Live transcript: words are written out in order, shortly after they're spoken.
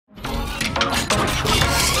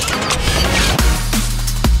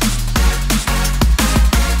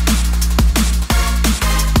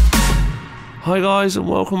Hi guys, and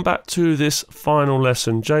welcome back to this final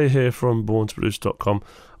lesson. Jay here from borntoproduce.com.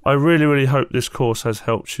 I really hope this course has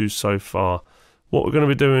helped you so far. What we're going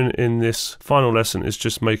to be doing in this final lesson is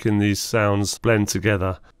just making these sounds blend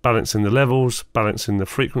together, balancing the levels, balancing the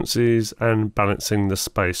frequencies, and balancing the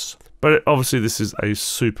space. But obviously this is a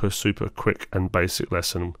super quick and basic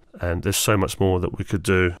lesson, and there's so much more that we could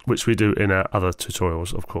do, which we do in our other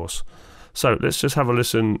tutorials, of course. So let's just have a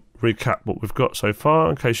listen, recap what we've got so far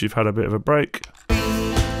in case you've had a bit of a break. We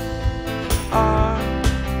are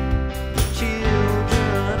the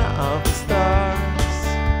children of the stars,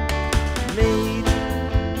 made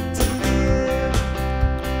to live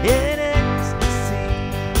in ecstasy.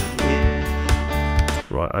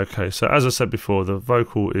 Right, okay, so as I said before, the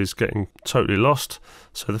vocal is getting totally lost.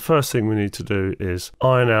 So the first thing we need to do is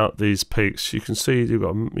iron out these peaks. You can see you've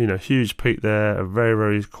got a huge peak there, a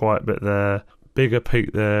very quiet bit there, bigger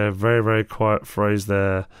peak there, very quiet phrase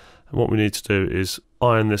there. And what we need to do is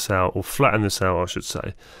iron this out, or flatten this out I should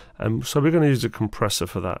say. And so we're going to use a compressor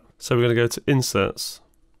for that. So we're going to go to Inserts,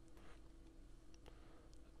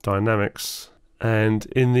 Dynamics, and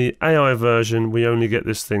in the AI version we only get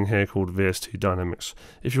this thing here called VST Dynamics.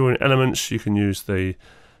 If you're in Elements you can use the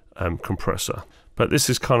compressor. But this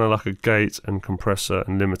is kind of like a gate and compressor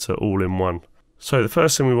and limiter all in one. So the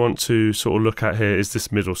first thing we want to sort of look at here is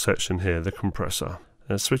this middle section here, the compressor.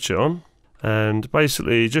 Let's switch it on. And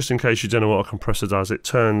basically, just in case you don't know what a compressor does, it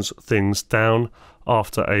turns things down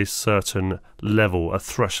after a certain level, a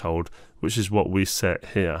threshold, which is what we set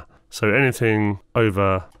here. So anything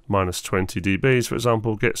over minus 20 dBs, for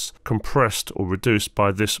example, gets compressed or reduced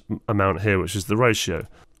by this amount here, which is the ratio.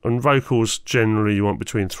 On vocals, generally you want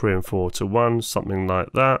between 3 and 4 to 1, something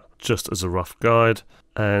like that, just as a rough guide,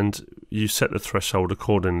 and you set the threshold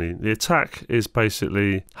accordingly. The attack is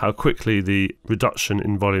basically how quickly the reduction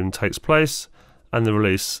in volume takes place, and the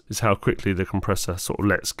release is how quickly the compressor sort of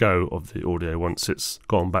lets go of the audio once it's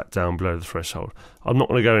gone back down below the threshold. I'm not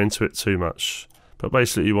going to go into it too much, but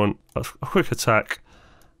basically you want a quick attack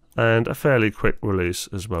and a fairly quick release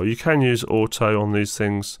as well. You can use auto on these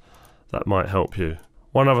things, that might help you.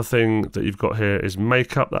 One other thing that you've got here is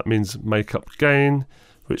makeup. That means makeup gain,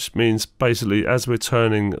 which means basically as we're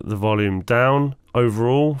turning the volume down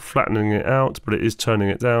overall, flattening it out, but it is turning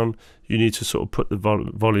it down, you need to sort of put the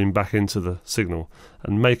volume back into the signal.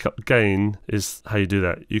 And makeup gain is how you do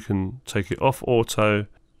that. You can take it off auto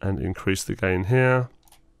and increase the gain here.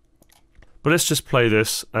 But let's just play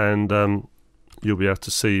this and you'll be able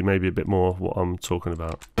to see maybe a bit more what I'm talking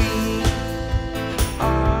about.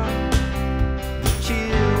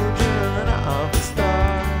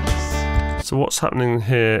 So what's happening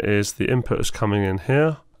here is the input is coming in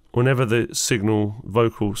here. Whenever the signal,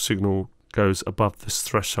 vocal signal, goes above this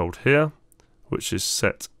threshold here, which is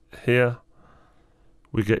set here,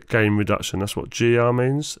 we get gain reduction. That's what GR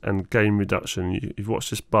means, and gain reduction. You've watched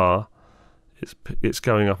this bar, it's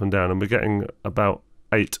going up and down, and we're getting about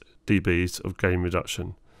 8 dBs of gain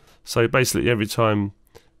reduction. So basically every time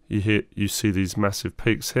you see these massive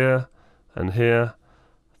peaks here and here,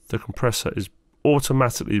 the compressor is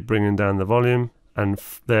automatically bringing down the volume and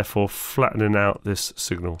therefore flattening out this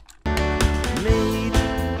signal. Made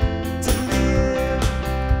to live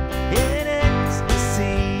in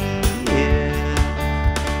ecstasy.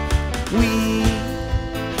 We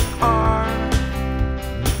are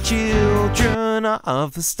the children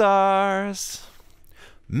of the stars,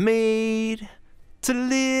 made to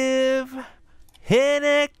live in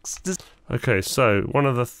ecstasy. Okay, so one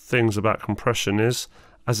of the things about compression is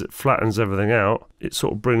as it flattens everything out, it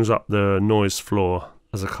sort of brings up the noise floor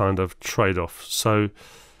as a kind of trade-off. So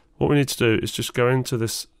what we need to do is just go into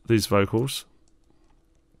these vocals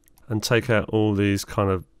and take out all these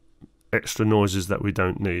kind of extra noises that we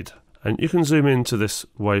don't need. And you can zoom into this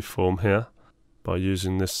waveform here by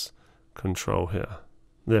using this control here.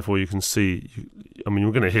 Therefore you can see, I mean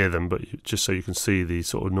you're going to hear them, but just so you can see the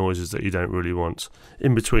sort of noises that you don't really want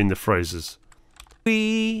in between the phrases.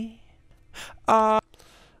 We are.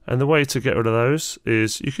 And the way to get rid of those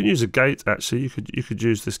is you can use a gate. Actually, you could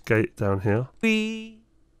use this gate down here. We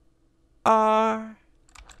are.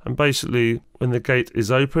 And basically, when the gate is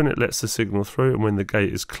open, it lets the signal through, and when the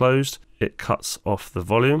gate is closed, it cuts off the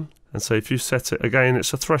volume. And so if you set it again,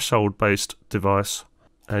 it's a threshold-based device,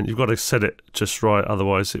 and you've got to set it just right,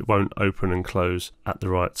 otherwise it won't open and close at the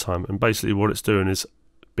right time. And basically, what it's doing is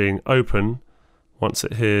being open once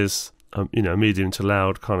it hears a medium to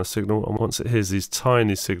loud kind of signal, and once it hears these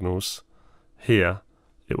tiny signals here,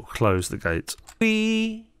 it will close the gate.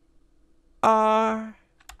 We are.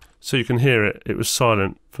 So you can hear it, it was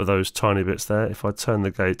silent for those tiny bits there. If I turn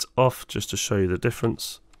the gate off just to show you the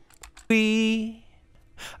difference. We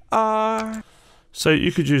are. So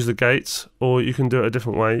you could use the gate, or you can do it a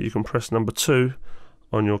different way. You can press number 2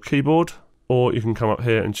 on your keyboard, or you can come up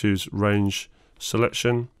here and choose range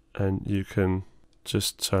selection, and you can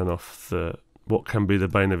just turn off the what can be the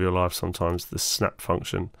bane of your life sometimes, the snap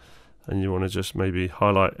function. And you want to just maybe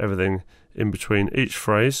highlight everything in between each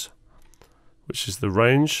phrase, which is the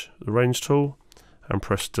range tool, and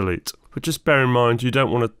press delete. But just bear in mind, you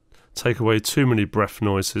don't want to take away too many breath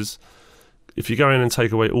noises. If you go in and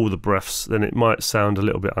take away all the breaths, then it might sound a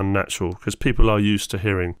little bit unnatural, because people are used to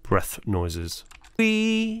hearing breath noises.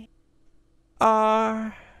 We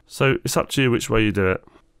are. So it's up to you which way you do it.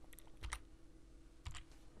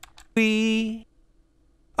 We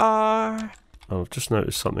are. I've just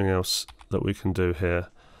noticed something else that we can do here.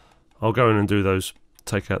 I'll go in and do those,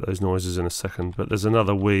 take out those noises in a second, but there's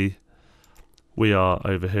another we are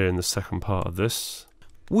over here in the second part of this.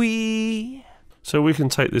 We. So we can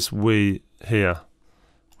take this we here,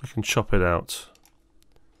 we can chop it out.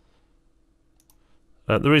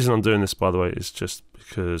 The reason I'm doing this, by the way, is just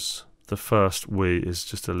because the first we is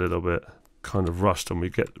just a little bit kind of rushed, and we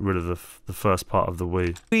get rid of the first part of the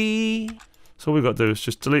we. So all we've got to do is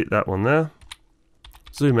just delete that one there,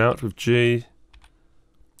 zoom out with G,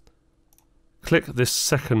 click this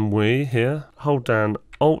second we here, hold down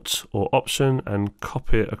Alt or Option and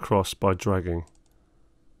copy it across by dragging.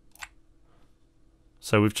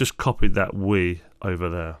 So we've just copied that we over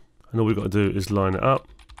there, and all we've got to do is line it up.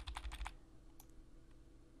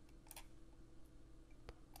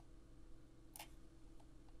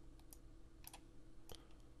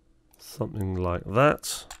 Something like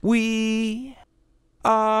that. We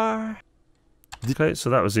are. Okay, so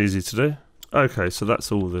that was easy to do. Okay, so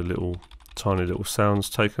that's all the tiny little sounds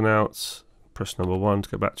taken out. Press number 1 to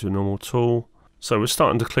go back to your normal tool. So we're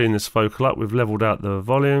starting to clean this vocal up. We've leveled out the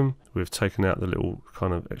volume. We've taken out the little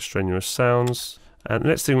kind of extraneous sounds. And the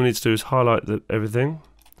next thing we need to do is highlight everything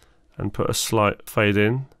and put a slight fade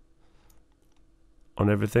in on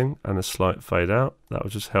everything and a slight fade out. That will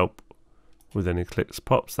just help with any clicks,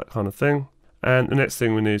 pops, that kind of thing. And the next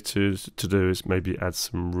thing we need to do is maybe add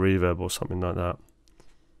some reverb or something like that.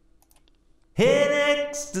 In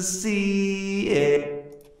ecstasy.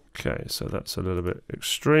 Okay, so that's a little bit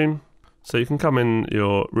extreme. So you can come in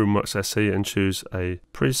your RhythmWorks SE and choose a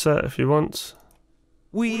preset if you want.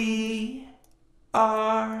 We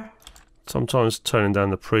are. Sometimes turning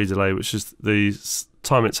down the pre-delay, which is the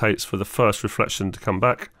time it takes for the first reflection to come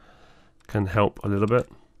back, can help a little bit.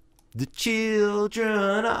 The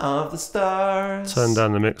children of the stars. Turn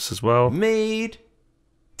down the mix as well. Made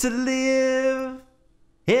to live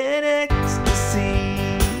in ecstasy.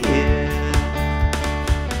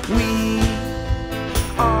 We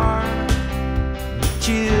are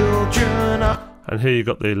children of. And here you've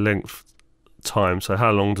got the length time, so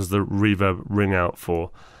how long does the reverb ring out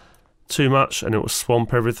for? Too much and it will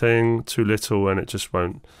swamp everything, too little and it just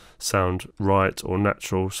won't sound right or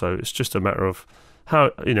natural. So it's just a matter of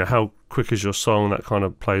how quick is your song. That kind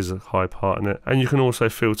of plays a high part in it. And you can also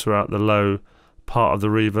filter out the low part of the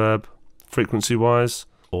reverb frequency wise,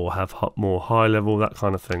 or have more high level, that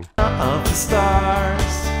kind of thing. Of the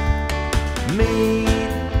stars, made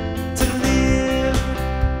to live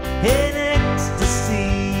in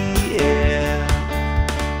ecstasy.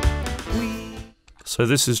 So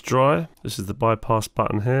this is dry. This is the bypass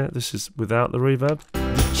button here. This is without the reverb.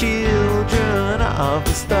 The children of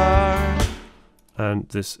the stars. And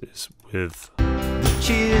this is with. The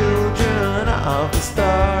children of the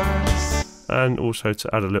stars. And also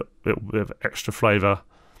to add a little bit of extra flavour,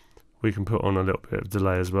 we can put on a little bit of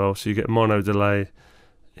delay as well. So you get mono delay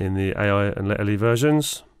in the AI and LE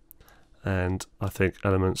versions, and I think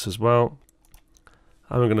Elements as well.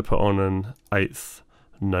 And we're going to put on an 1/8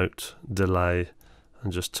 note delay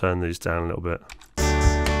and just turn these down a little bit.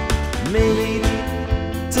 Made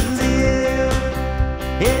to live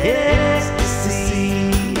in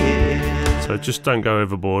ecstasy. So just don't go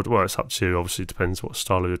overboard. Well, it's up to you. Obviously, depends what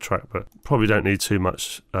style of your track, but probably don't need too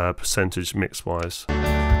much percentage mix-wise.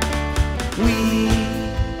 We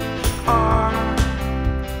are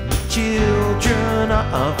the children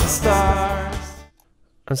of the stars.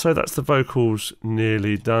 And so that's the vocals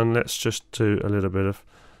nearly done. Let's just do a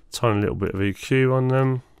tiny little bit of EQ on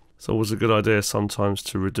them. It's always a good idea sometimes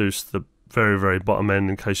to reduce the very, very bottom end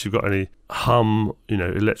in case you've got any hum,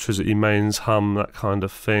 electricity mains hum, that kind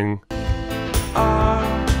of thing.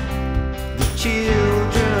 Are the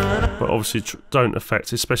children. But obviously don't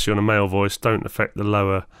affect, especially on a male voice, don't affect the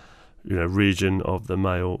lower region of the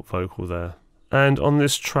male vocal there. And on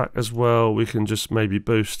this track as well, we can just maybe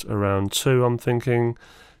boost around 2, I'm thinking,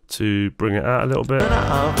 to bring it out a little bit.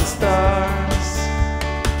 Of the stars,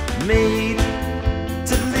 made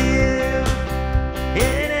to live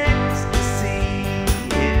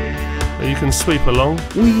Now you can sweep along.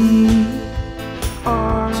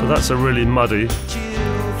 So that's a really muddy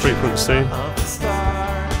frequency.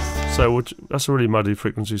 So that's a really muddy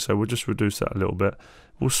frequency, so we'll just reduce that a little bit.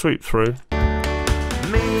 We'll sweep through.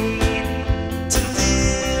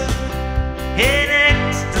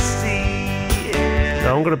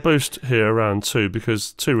 Now I'm going to boost here around 2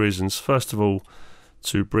 because 2 reasons. First of all,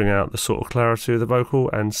 to bring out the sort of clarity of the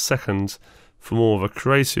vocal, and second, for more of a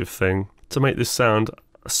creative thing, to make this sound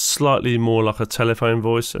slightly more like a telephone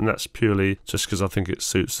voice, and that's purely just because I think it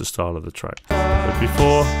suits the style of the track. But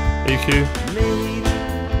before, EQ,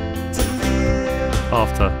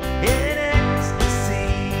 after.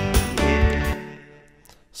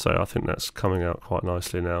 So I think that's coming out quite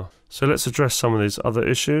nicely now. So let's address some of these other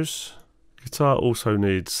issues. Guitar also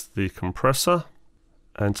needs the compressor,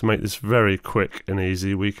 and to make this very quick and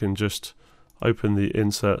easy, we can just open the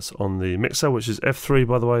inserts on the mixer, which is F3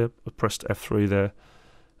 by the way. I pressed F3 there,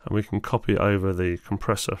 and we can copy over the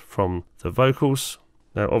compressor from the vocals.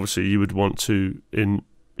 Now obviously you would want to,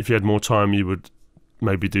 if you had more time, you would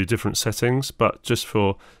maybe do different settings, but just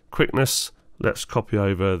for quickness, let's copy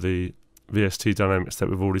over the VST dynamics that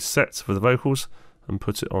we've already set for the vocals and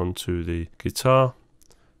put it onto the guitar.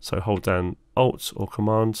 So hold down Alt or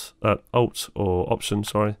Option,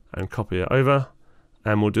 sorry, and copy it over.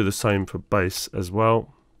 And we'll do the same for bass as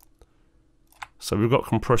well. So we've got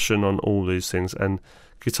compression on all these things, and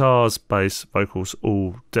guitars, bass, vocals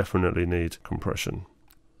all definitely need compression.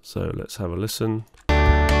 So let's have a listen.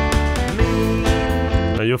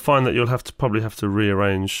 Now you'll find that you'll probably have to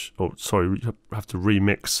rearrange, or sorry, you have to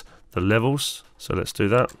remix the levels. So let's do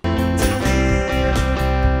that.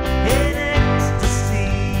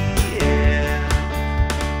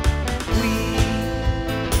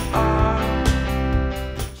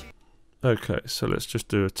 Okay, so let's just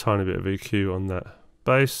do a tiny bit of EQ on that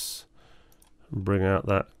bass and bring out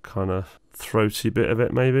that kind of throaty bit of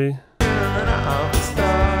it maybe.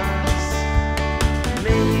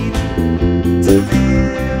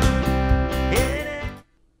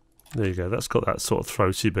 There you go, that's got that sort of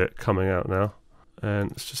throaty bit coming out now.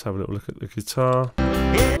 And let's just have a little look at the guitar.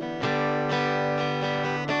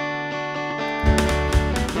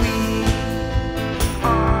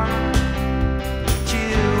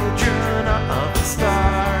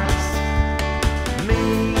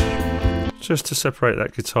 Just to separate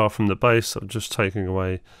that guitar from the bass, I'm just taking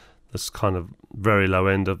away this kind of very low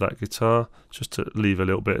end of that guitar, just to leave a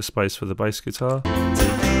little bit of space for the bass guitar.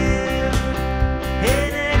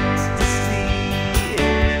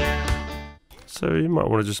 So you might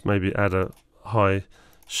want to just maybe add a high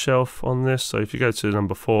shelf on this. So if you go to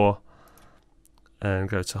number 4 and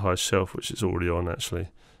go to high shelf, which is already on actually,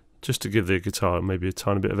 just to give the guitar maybe a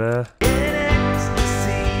tiny bit of air.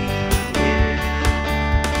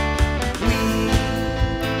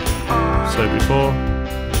 So before,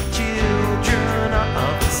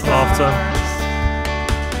 after,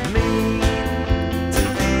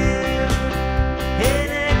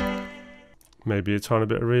 maybe a tiny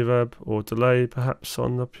bit of reverb or delay perhaps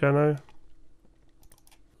on the piano.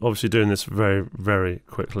 Obviously doing this very, very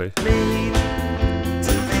quickly.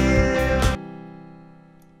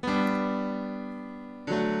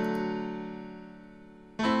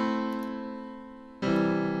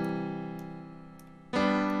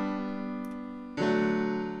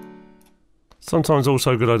 Sometimes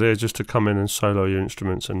also a good idea just to come in and solo your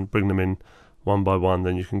instruments and bring them in one by one,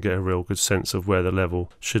 then you can get a real good sense of where the level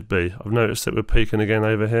should be. I've noticed that we're peaking again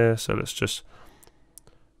over here, so let's just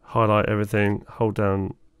highlight everything, hold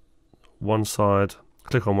down one side,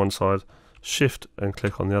 click on one side, shift and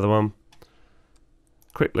click on the other one,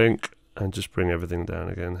 quick link, and just bring everything down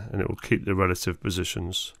again, and it will keep the relative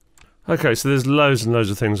positions. Okay, so there's loads and loads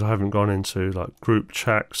of things I haven't gone into, like group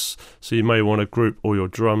tracks. So you may want to group all your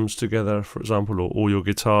drums together, for example, or all your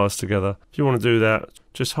guitars together. If you want to do that,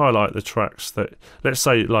 just highlight the tracks that, let's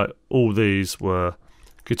say like all these were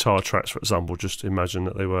guitar tracks, for example. Just imagine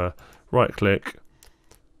that they were, right click,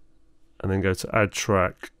 and then go to add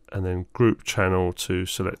track, and then group channel to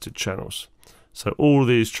selected channels. So all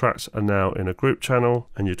these tracks are now in a group channel,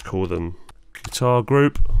 and you'd call them guitar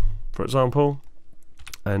group, for example.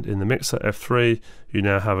 And in the mixer F3 you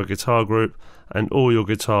now have a guitar group, and all your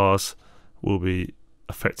guitars will be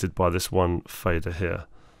affected by this one fader here.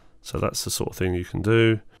 So that's the sort of thing you can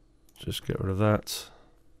do. Just get rid of that.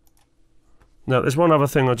 Now there's one other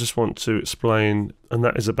thing I just want to explain, and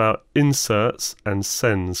that is about inserts and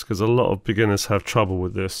sends, because a lot of beginners have trouble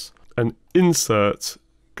with this. An insert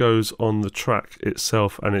goes on the track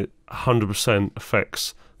itself and it 100%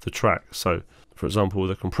 affects the track. So for example,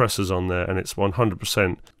 the compressor's on there and it's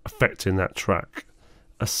 100% affecting that track.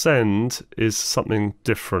 A send is something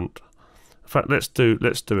different. fact, let's do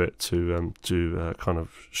it to kind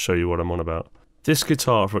of show you what I'm on about. This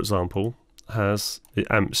guitar, for example, has the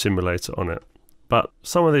amp simulator on it, but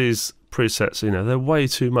some of these presets, you know, they're way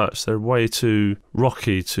too much. They're way too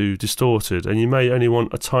rocky, too distorted, and you may only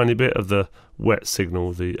want a tiny bit of the wet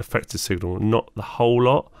signal, the affected signal, not the whole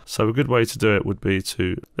lot. So a good way to do it would be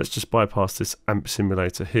to, let's just bypass this amp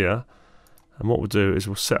simulator here, and what we'll do is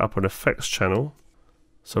we'll set up an effects channel.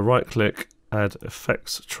 So right click, add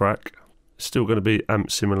effects track. It's still going to be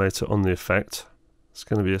amp simulator on the effect. It's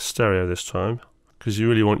going to be a stereo this time, because you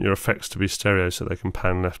really want your effects to be stereo so they can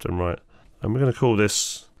pan left and right. And we're going to call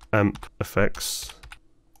this amp effects.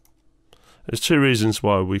 There's two reasons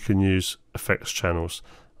why we can use effects channels.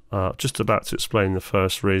 Just about to explain the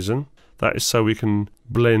first reason. That is so we can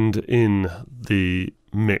blend in the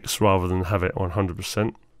mix rather than have it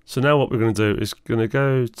 100%. So now what we're going to do is going to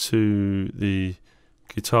go to the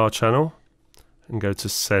guitar channel and go to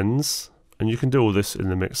sends. And you can do all this in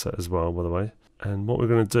the mixer as well, by the way. And what we're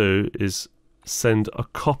going to do is send a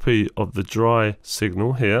copy of the dry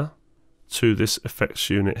signal here to this effects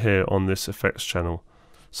unit here on this effects channel.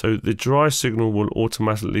 So the dry signal will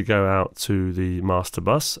automatically go out to the master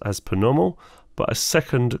bus as per normal, but a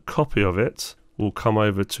second copy of it will come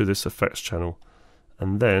over to this effects channel.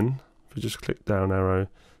 And then if we just click down arrow,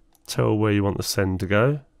 tell where you want the send to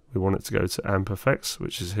go. We want it to go to amp effects,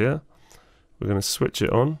 which is here. We're going to switch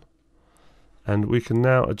it on, and we can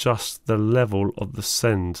now adjust the level of the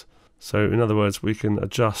send. So in other words, we can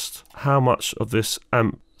adjust how much of this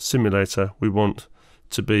amp simulator we want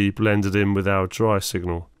to be blended in with our dry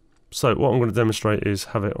signal. So what I'm going to demonstrate is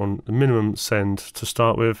have it on the minimum send to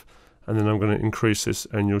start with, and then I'm going to increase this,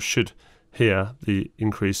 and you should hear the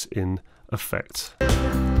increase in effect.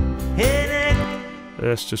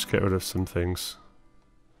 Let's just get rid of some things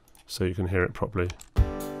so you can hear it properly.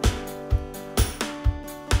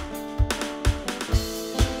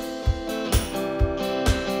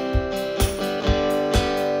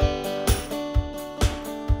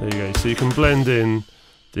 There you go, so you can blend in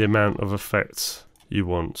the amount of effects you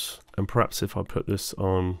want. And perhaps if I put this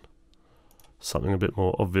on something a bit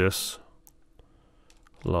more obvious,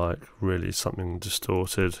 like really something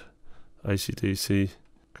distorted, AC/DC,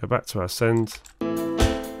 go back to our send.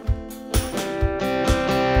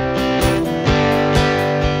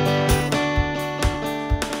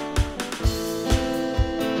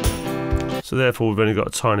 So therefore we've only got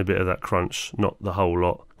a tiny bit of that crunch, not the whole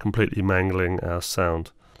lot, completely mangling our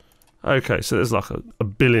sound. Okay, so there's like a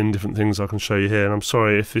billion different things I can show you here, and I'm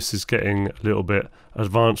sorry if this is getting a little bit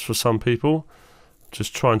advanced for some people.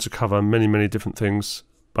 Just trying to cover many different things,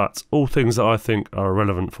 but all things that I think are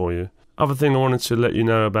relevant for you. Other thing I wanted to let you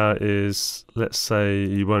know about is, let's say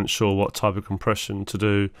you weren't sure what type of compression to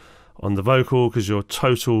do on the vocal because you're a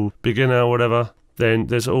total beginner or whatever. Then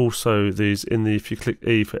there's also these if you click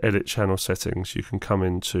E for edit channel settings, you can come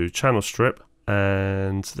into channel strip,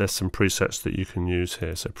 and there's some presets that you can use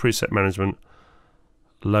here. So preset management,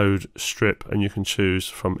 load strip, and you can choose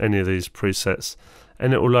from any of these presets,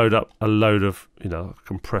 and it will load up a load of, you know,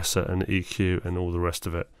 compressor and EQ and all the rest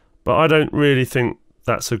of it. But I don't really think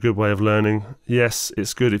that's a good way of learning. Yes,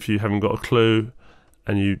 it's good if you haven't got a clue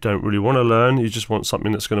and you don't really want to learn, you just want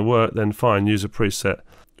something that's going to work, then fine, use a preset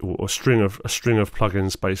or a string of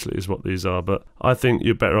plugins basically is what these are. But I think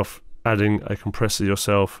you're better off adding a compressor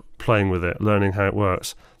yourself, playing with it, learning how it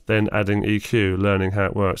works, then adding EQ, learning how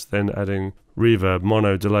it works, then adding reverb,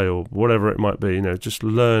 mono, delay, or whatever it might be. You know, just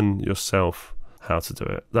learn yourself how to do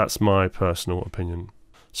it. That's my personal opinion.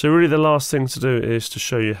 So really the last thing to do is to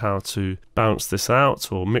show you how to bounce this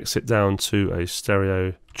out or mix it down to a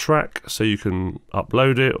stereo track so you can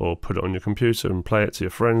upload it or put it on your computer and play it to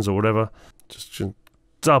your friends or whatever. Just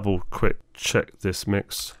double quick check this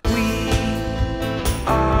mix. We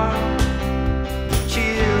are the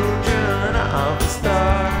children of the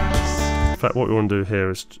stars. In fact, what we want to do here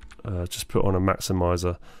is just put on a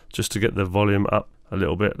maximizer just to get the volume up a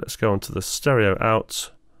little bit. Let's go on to the stereo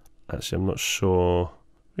out. Actually, I'm not sure.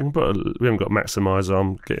 We haven't got maximizer.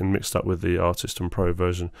 I'm getting mixed up with the artist and pro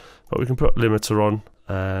version, but we can put limiter on,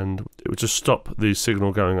 and it will just stop the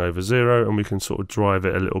signal going over 0, and we can sort of drive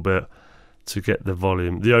it a little bit to get the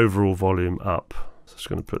volume, the overall volume up. So I'm just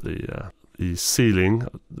going to put the ceiling.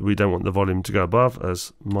 We don't want the volume to go above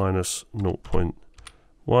as minus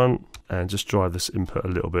 0.1, and just drive this input a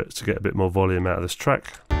little bit to get a bit more volume out of this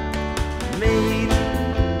track. Made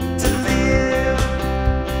to live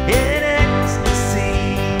in ecstasy,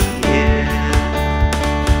 yeah.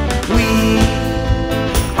 We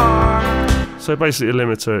are. So basically a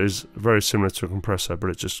limiter is very similar to a compressor, but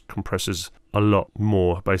it just compresses a lot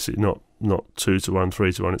more, basically not not 2 to 1,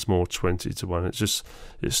 3 to 1, it's more 20 to 1. It's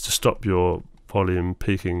to stop your volume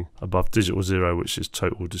peaking above digital 0, which is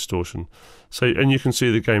total distortion. So, and you can see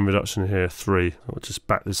the gain reduction here, 3. I'll just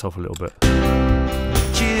back this off a little bit.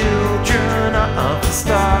 Children of the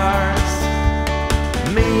stars,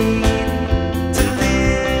 made to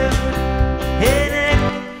live in it.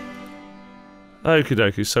 Okie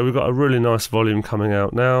dokie, so we've got a really nice volume coming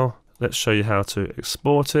out now. Let's show you how to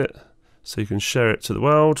export it so you can share it to the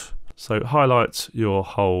world. So highlight your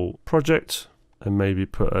whole project and maybe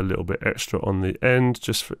put a little bit extra on the end,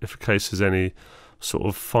 just for, if in case there's any sort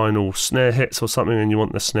of final snare hits or something and you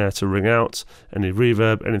want the snare to ring out, any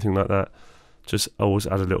reverb, anything like that. Just always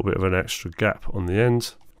add a little bit of an extra gap on the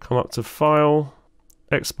end. Come up to File,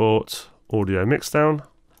 Export, Audio Mixdown.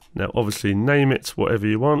 Now obviously name it whatever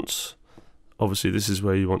you want. Obviously this is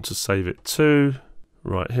where you want to save it to,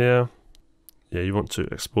 right here. Yeah, you want to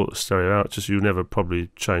export the stereo out, just you'll never probably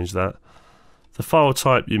change that. The file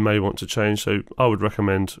type you may want to change, so I would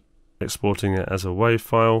recommend exporting it as a WAV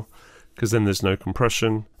file, because then there's no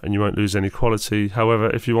compression and you won't lose any quality. However,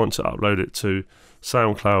 if you want to upload it to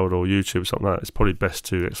SoundCloud or YouTube, something like that, it's probably best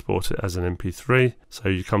to export it as an MP3. So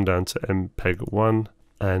you come down to MPEG-1,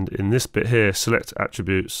 and in this bit here, select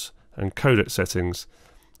attributes and codec settings.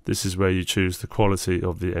 This is where you choose the quality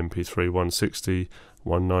of the MP3, 160,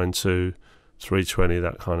 192, 320,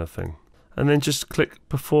 that kind of thing. And then just click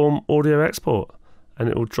Perform Audio Export, and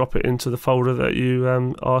it will drop it into the folder that you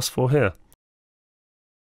asked for here.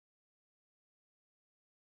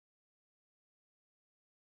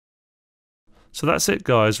 So that's it,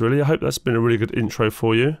 guys, really. I hope that's been a really good intro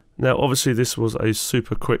for you. Now, obviously, this was a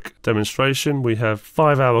super quick demonstration. We have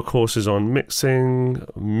 5-hour courses on mixing,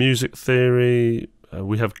 music theory.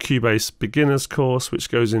 We have Cubase Beginners course, which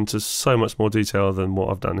goes into so much more detail than what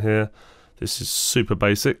I've done here. This is super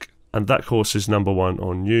basic. And that course is #1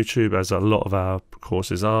 on YouTube, as a lot of our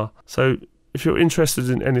courses are. So if you're interested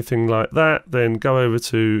in anything like that, then go over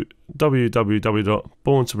to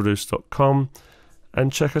www.borntoproduce.com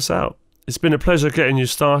and check us out. It's been a pleasure getting you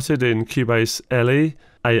started in Cubase LE,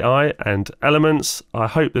 AI and Elements. I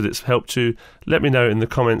hope that it's helped you. Let me know in the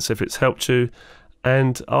comments if it's helped you,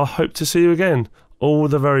 and I hope to see you again. All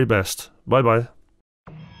the very best. Bye bye.